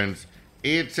Americans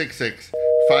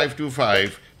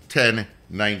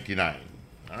 866-525-1099.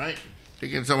 All right,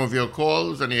 taking some of your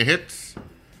calls and your hits.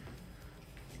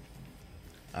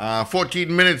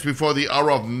 14 minutes before the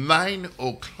hour of 9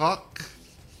 o'clock.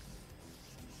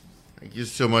 Thank you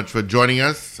so much for joining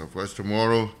us. Of course,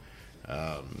 tomorrow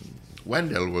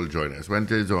Wendell will join us.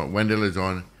 Wendell is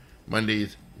on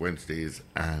Mondays, Wednesdays,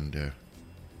 and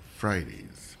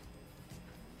Fridays.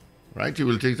 Right? You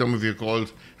will take some of your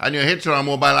calls and your hits on our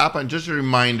mobile app. And just a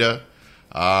reminder,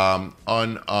 on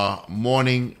our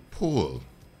morning poll,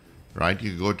 right?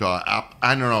 You can go to our app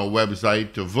and on our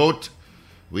website to vote.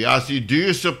 We ask you, do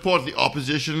you support the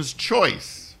opposition's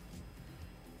choice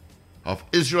of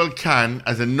Israel Khan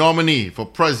as a nominee for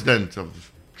president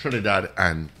of Trinidad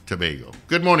and Tobago?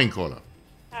 Good morning, caller.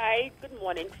 Hi, good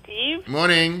morning, Steve.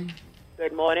 Morning.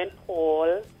 Good morning,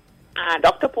 Paul. And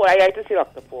Dr. Paul, I like to say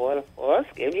Dr. Paul, of course.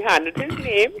 Give me handed his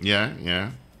name. Yeah.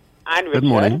 And Richard. Good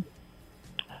morning.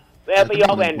 Wherever you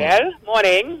are, Wendell.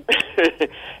 Morning.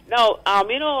 Now, I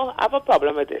have a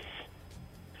problem with this.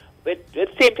 With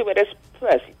same thing with this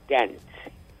president.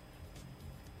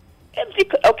 I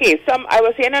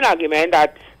was saying an argument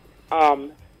that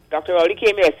Dr. Rowley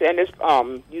came yesterday in this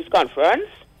news conference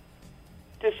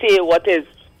to say what is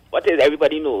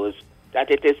everybody knows, that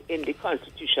it is in the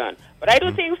Constitution. But I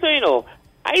don't think so,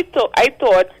 I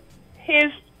thought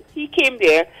he came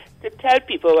there to tell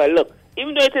people, well, look,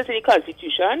 even though it is in the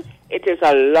Constitution, it is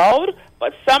allowed,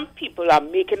 but some people are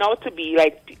making out to be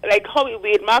like how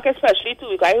Wade Mark especially too,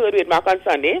 because I heard Wade Mark on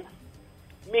Sunday,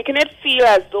 making it feel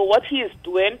as though what he is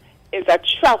doing is a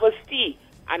travesty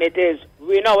and it is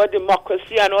ruining our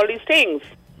democracy and all these things,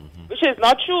 which is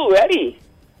not true, really.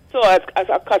 So as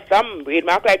a custom, Wade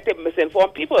Mark like to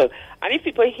misinform people. And if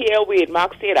people hear Wade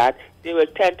Mark say that, they will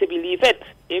tend to believe it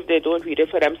if they don't read it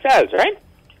for themselves, right?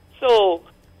 So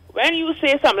when you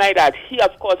say something like that, he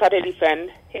of course had to defend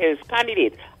his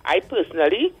candidate. I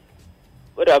personally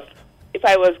would have, if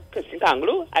I was Christine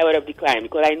Kangaloo, I would have declined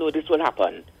because I know this will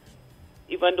happen.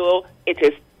 Even though it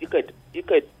is, you could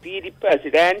be the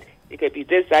president, it could be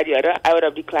this, that, the other, I would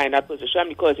have declined that position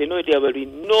because there will be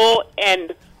no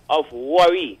end of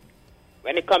worry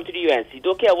when it comes to the UNC.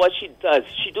 Don't care what she does.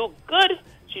 She do good,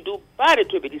 she do bad,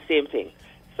 it will be the same thing.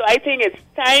 So I think it's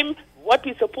time, what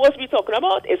we're supposed to be talking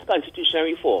about is constitutional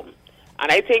reform.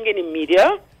 And I think in the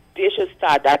media, they should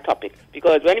start that topic.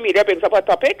 Because when the media brings up a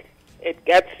topic, it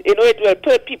gets, it will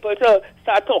put people to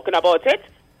start talking about it.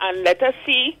 And let us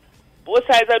see both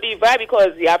sides of the divide, because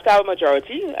you have to have a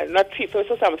majority, not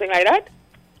 3/5 or something like that,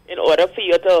 in order for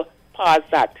you to pass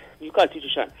that new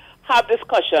constitution. Have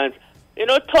discussions,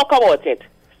 talk about it.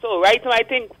 So right now, I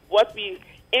think what we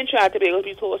in Trinidad and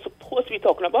Tobago supposed to be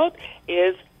talking about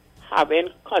is having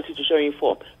constitutional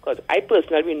reform. Because I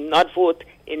personally will not vote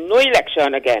in no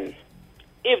election again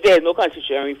if there is no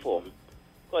constitutional reform.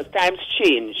 Because times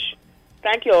change.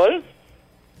 Thank you all.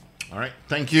 All right.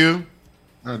 Thank you.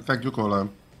 Thank you, Kola.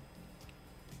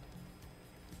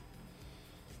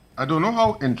 I don't know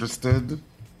how interested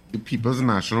the People's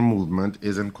National Movement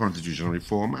is in constitutional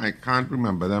reform. I can't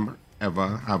remember them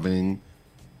ever having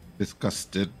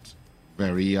discussed it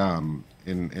very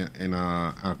in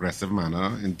a aggressive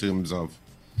manner in terms of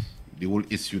the whole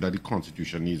issue that the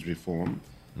Constitution needs reform.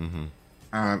 Mm-hmm.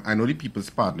 And I know the People's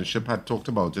Partnership had talked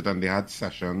about it and they had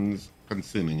sessions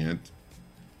concerning it,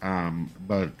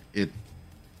 but it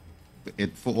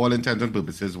for all intents and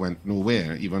purposes went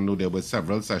nowhere, even though there were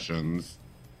several sessions.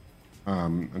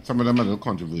 And some of them are a little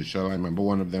controversial. I remember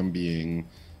one of them being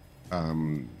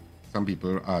some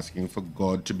people asking for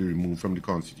God to be removed from the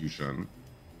Constitution,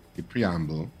 the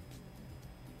preamble,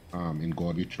 in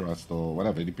God we trust, or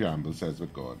whatever the preamble says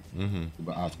with God. Mm-hmm.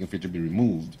 People asking for it to be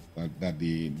removed, that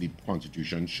the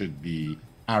Constitution should be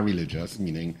a-religious,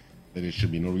 meaning that there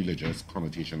should be no religious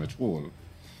connotation at all.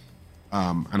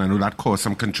 And I know that caused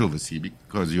some controversy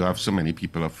because you have so many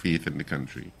people of faith in the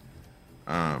country.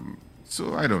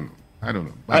 So I don't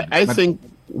know. But, I think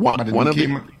one of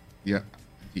the... Yeah.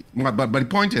 But the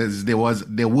point is, there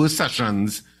were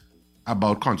sessions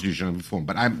about constitutional reform.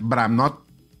 But I'm not.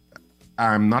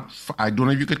 I don't know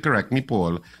if you could correct me,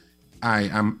 Paul.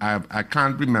 I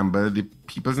can't remember the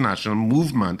People's National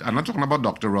Movement. I'm not talking about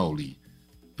Dr. Rowley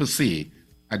per se.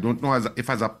 I don't know if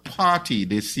as a party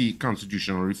they see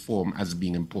constitutional reform as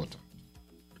being important.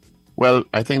 Well,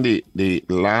 I think the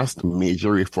last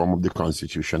major reform of the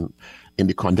Constitution, in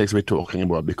the context we're talking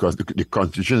about, because the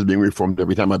Constitution is being reformed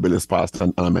every time a bill is passed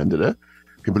and amended,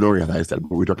 people don't realize that.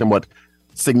 But we're talking about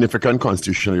significant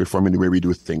constitutional reform in the way we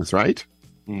do things, right?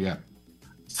 Yeah.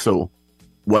 So,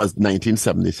 was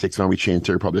 1976 when we changed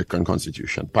the Republican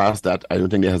Constitution. Past that, I don't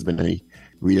think there has been any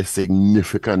really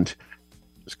significant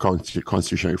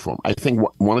constitutional reform. I think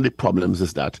one of the problems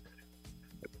is that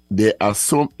there's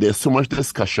so much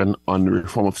discussion on the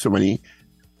reform of so many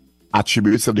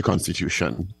attributes of the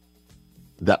Constitution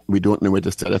that we don't know where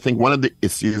to start. I think one of the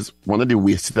issues, one of the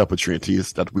wasted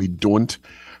opportunities that we don't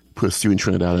pursue in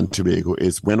Trinidad and Tobago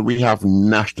is when we have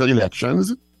national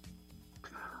elections,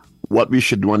 what we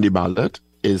should do on the ballot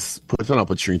is put an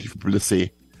opportunity for people to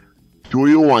say,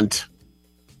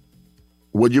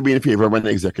 would you be in favor of an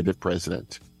executive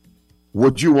president?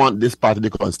 Would you want this part of the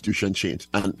Constitution changed?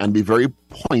 And be very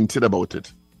pointed about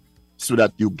it so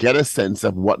that you get a sense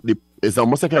of it's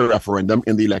almost like a referendum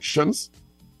in the elections.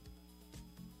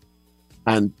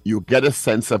 And you get a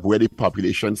sense of where the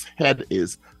population's head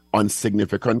is on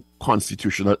significant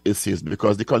constitutional issues,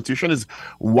 because the Constitution is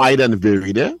wide and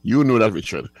varied. You know that,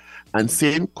 Richard. And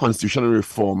saying constitutional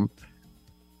reform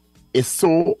is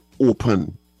so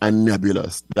open and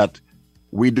nebulous that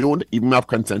we don't even have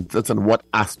consensus on what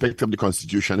aspect of the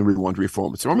Constitution we want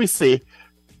reform. So when we say,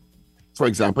 for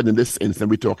example, in this instance,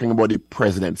 we're talking about the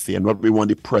presidency and what we want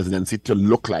the presidency to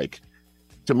look like.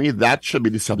 To me, that should be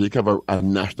the subject of a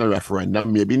national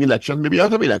referendum, maybe in elections, maybe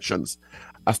out of elections,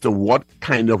 as to what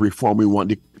kind of reform we want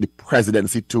the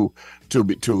presidency to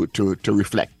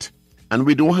reflect. And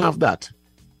we don't have that.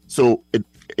 So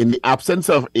in the absence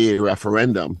of a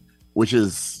referendum, which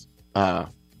is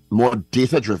more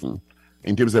data-driven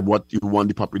in terms of what you want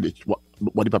the population,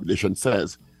 what the population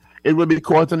says, it will be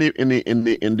caught in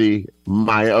the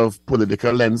mire of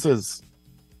political lenses.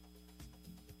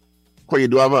 You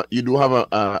do have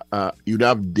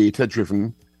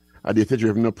data-driven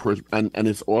approach, and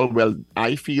it's all, well,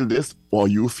 I feel this or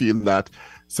you feel that,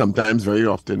 sometimes very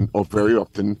often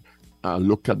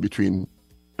looked at between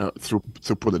through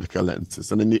political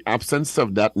lenses. And in the absence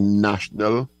of that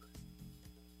national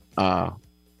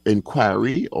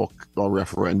inquiry or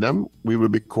referendum, we will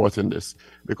be caught in this,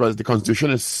 because the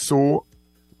Constitution is so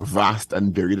vast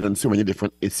and varied and so many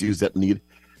different issues that need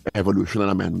evolution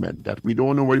and amendment that we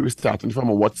don't know where we're starting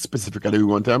from or what specifically we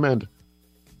want to amend.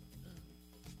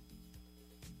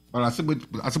 Well, I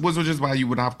suppose which is why you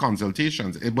would have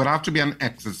consultations. It would have to be an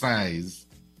exercise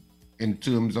in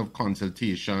terms of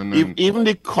consultation. And Even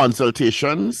the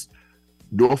consultations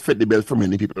don't fit the bill for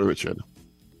many people, Richard.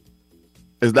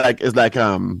 It's like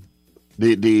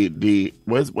the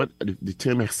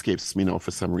term escapes me now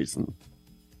for some reason.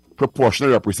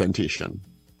 Proportional representation,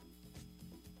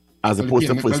 as opposed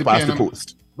to first past the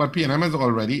post. But PNM has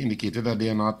already indicated that they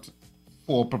are not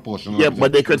for proportional. Yeah,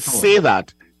 but they could say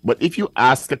that. But if you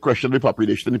ask a question of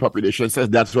the population says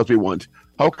that's what we want,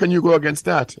 how can you go against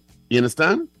that? You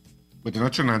understand? But in a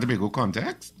Trinidad and Tobago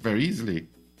context, very easily.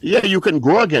 Yeah, you can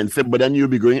go against it, but then you'll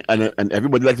be going, and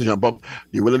everybody likes to jump up.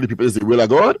 The will of the people is the will of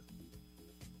God.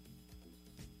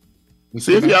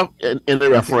 So if you have in a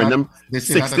referendum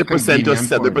 60% or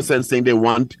 70% saying they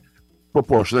want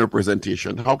proportional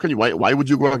representation, how can you? Why would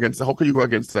you go against that? How can you go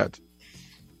against that?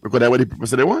 Because that's what the people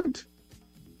say they want.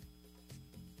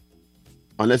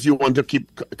 Unless you want to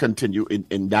continue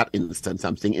in that instance,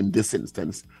 I'm saying in this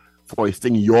instance,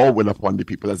 foisting your will upon the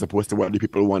people as opposed to what the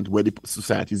people want, where the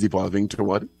society is evolving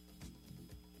toward.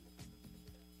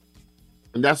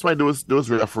 And that's why those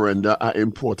referenda are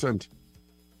important.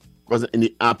 Because in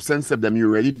the absence of them, you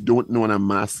really don't know on a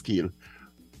mass scale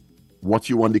what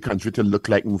you want the country to look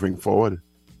like moving forward.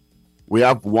 We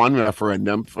have one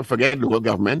referendum. Forget local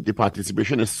government. The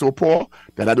participation is so poor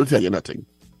that I don't tell you nothing.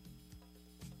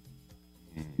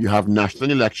 You have national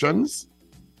elections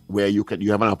where you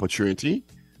have an opportunity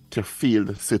to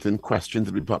field certain questions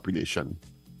of the population,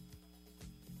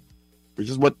 which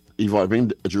is what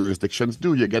evolving jurisdictions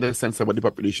do. You get a sense of what the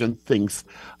population thinks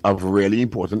of really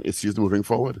important issues moving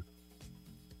forward.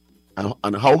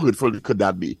 And how hurtful could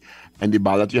that be? And the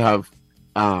ballot you have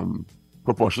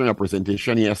proportional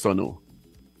representation, yes or no?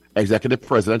 Executive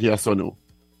president, yes or no?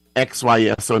 XY,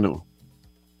 yes or no?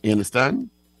 You understand?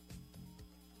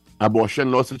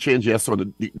 Abortion laws to change, yes or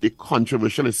no? The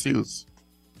controversial issues.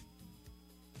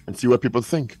 And see what people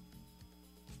think.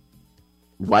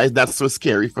 Why is that so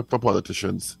scary for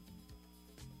politicians?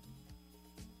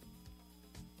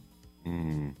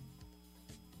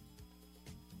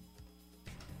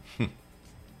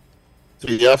 So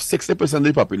you have 60% of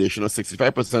the population or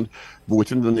 65%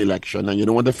 voting in the election, and you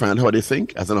don't want to find out how they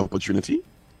think as an opportunity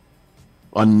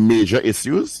on major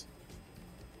issues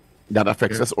that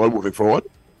affects us all moving forward?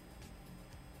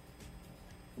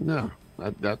 No,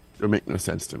 that don't make no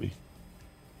sense to me.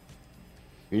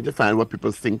 You need to find what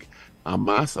people think en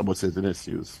masse about certain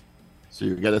issues, so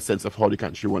you get a sense of how the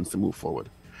country wants to move forward.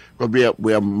 Because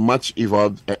we are much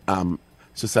evolved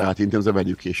society in terms of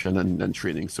education and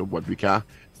training. So what we can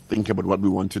think about what we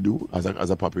want to do as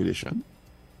a population,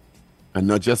 and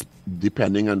not just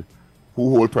depending on who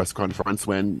hold press conference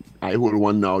when. I hold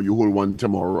one now, you hold one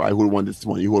tomorrow, I hold one this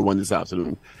morning, you hold one this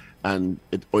afternoon, and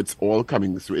it's all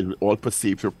coming through. It's all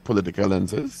perceived through political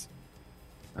lenses,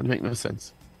 and make no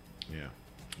sense. Yeah.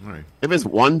 All right. If it's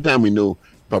one time we know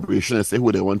population and say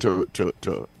who they want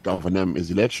to govern them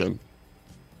is election,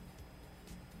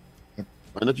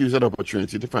 why not use that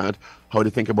opportunity to find out how they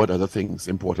think about other things,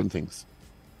 important things?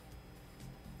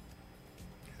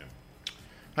 Yeah.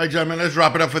 All right, gentlemen, let's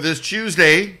wrap it up for this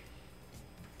Tuesday.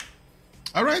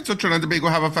 All right, so Trinidad and Tobago,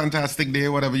 have a fantastic day,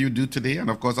 whatever you do today. And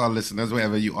of course, our listeners,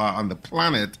 wherever you are on the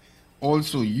planet,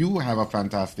 also you have a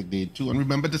fantastic day too. And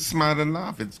remember to smile and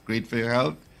laugh. It's great for your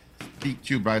health. Speak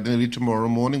to you bright and early tomorrow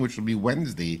morning, which will be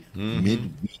Wednesday,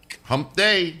 midweek. Hump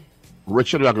day.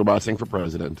 Richard Raghubar for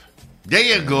president. There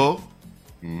you go.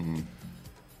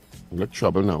 Look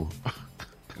trouble now.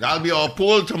 That'll be our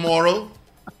poll tomorrow.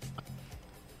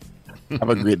 Have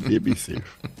a great day. Be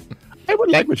safe. I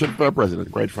would like Richard for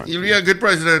president, quite frankly. He'll be a good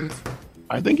president.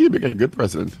 I think he'd make a good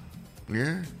president.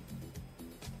 Yeah.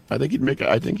 I think he'd make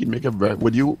a very...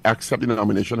 Would you accept the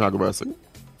nomination, Raghubar Singh?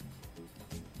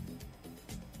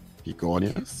 Keep going,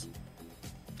 yes.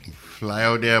 Fly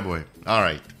out there, boy. All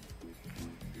right.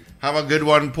 Have a good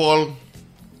one, Paul.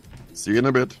 See you in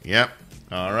a bit. Yep.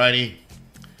 All righty.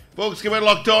 Folks, keep it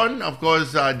locked on. Of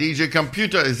course, DJ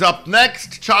Computer is up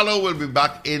next. Charlo will be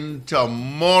back in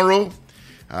tomorrow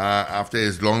after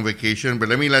his long vacation. But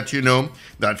let me let you know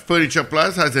that Furniture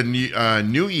Plus has a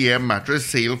new year mattress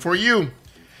sale for you.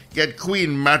 Get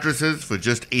queen mattresses for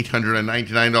just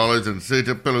 $899 and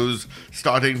Serta pillows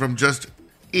starting from just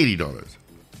 $80.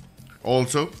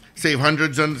 Also, save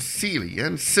hundreds on Sealy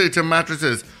and Serta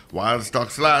mattresses while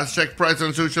stocks last. Check price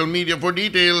on social media for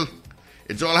details.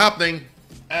 It's all happening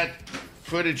at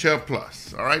Furniture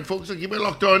Plus. All right, folks, so keep it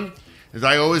locked on. As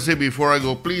I always say before I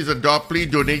go, please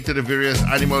donate to the various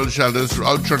animal shelters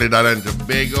throughout Trinidad and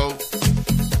Tobago.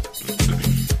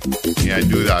 Yeah,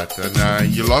 do that.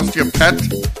 And you lost your pet,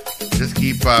 just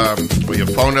keep, or you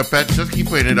found a pet, just keep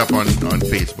putting it up on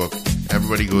Facebook.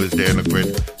 Everybody goes there and look for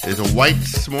it. There's a white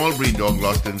small breed dog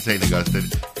lost in St. Augustine.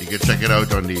 You can check it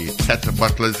out on the Pet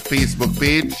Butlers Facebook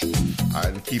page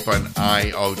and keep an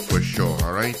eye out for sure,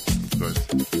 all right? Because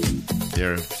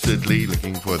they're certainly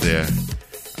looking for their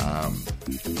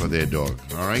dog,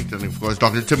 all right? And of course,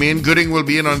 Dr. Tremaine Gooding will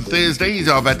be in on Thursday. He's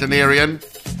our veterinarian.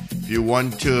 If you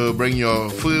want to bring your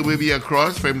fur baby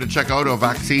across for him to check out, or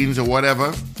vaccines or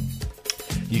whatever,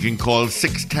 you can call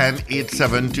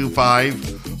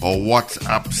 610-8725 or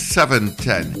WhatsApp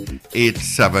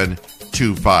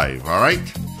 710-8725. All right?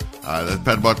 That's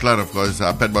Pet Butler. And of course,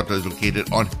 Pet Butler is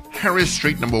located on Harris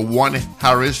Street, number 1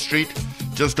 Harris Street,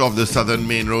 just off the southern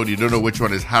main road. You don't know which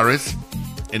one is Harris.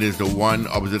 It is the one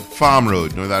opposite Farm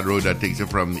Road. You know that road that takes you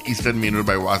from the eastern main road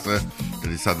by Wassa to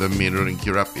the southern main road in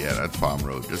Curepe? Yeah, that's Farm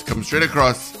Road. Just come straight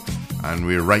across, and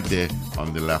we're right there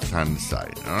on the left-hand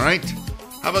side. All right?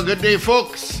 Have a good day,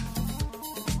 folks.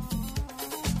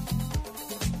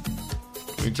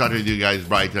 We'll chat with you guys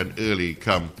bright and early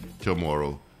come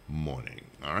tomorrow morning.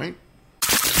 All right?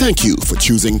 Thank you for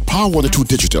choosing Power 102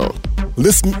 Digital.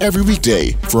 Listen every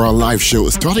weekday for our live show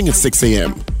starting at 6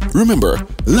 a.m. Remember,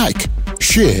 like,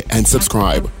 share, and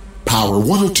subscribe. Power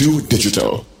 102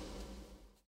 Digital.